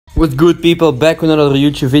What's good, people? Back with another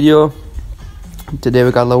YouTube video. Today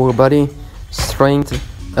we got lower body strength,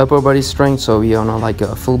 upper body strength, so we are on like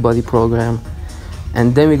a full body program,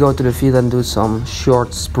 and then we go to the field and do some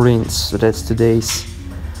short sprints. So that's today's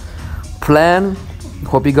plan.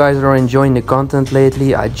 Hope you guys are enjoying the content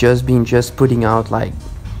lately. I just been putting out like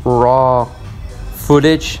raw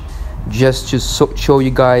footage just to show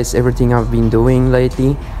you guys everything I've been doing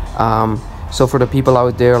lately. So for the people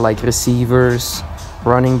out there like receivers,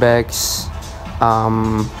 running backs,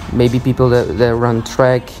 maybe people that run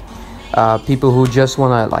track, people who just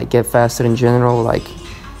want to like get faster in general, like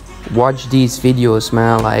watch these videos,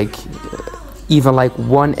 man. Like even like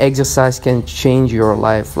one exercise can change your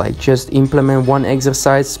life. Like just implement one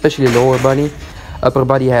exercise, especially lower body. Upper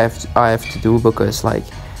body I have to do because like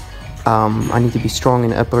I need to be strong in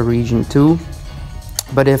the upper region too.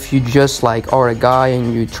 But if you just like are a guy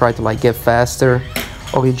and you try to like get faster,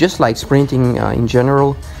 or you just like sprinting in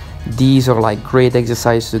general, these are like great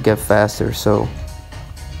exercises to get faster. So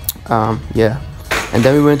yeah, and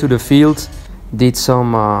then we went to the field, did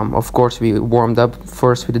some of course we warmed up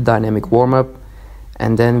first with the dynamic warm-up,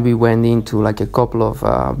 and then we went into like a couple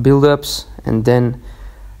of build-ups, and then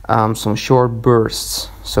some short bursts.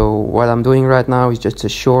 So what I'm doing right now is just a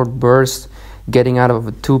short burst, getting out of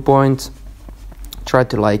a 2-point. Try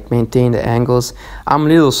to like maintain the angles. I'm a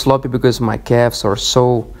little sloppy because my calves are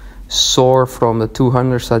so sore from the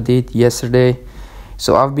 200s I did yesterday,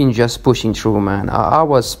 so I've been just pushing through, man. I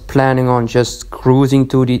was planning on just cruising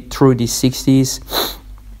through the 60s,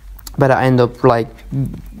 but I end up like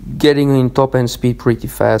getting in top end speed pretty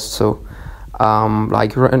fast. So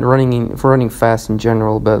like running fast in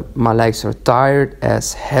general, but my legs are tired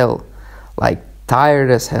as hell, like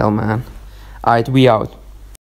tired as hell, man. Alright, we out.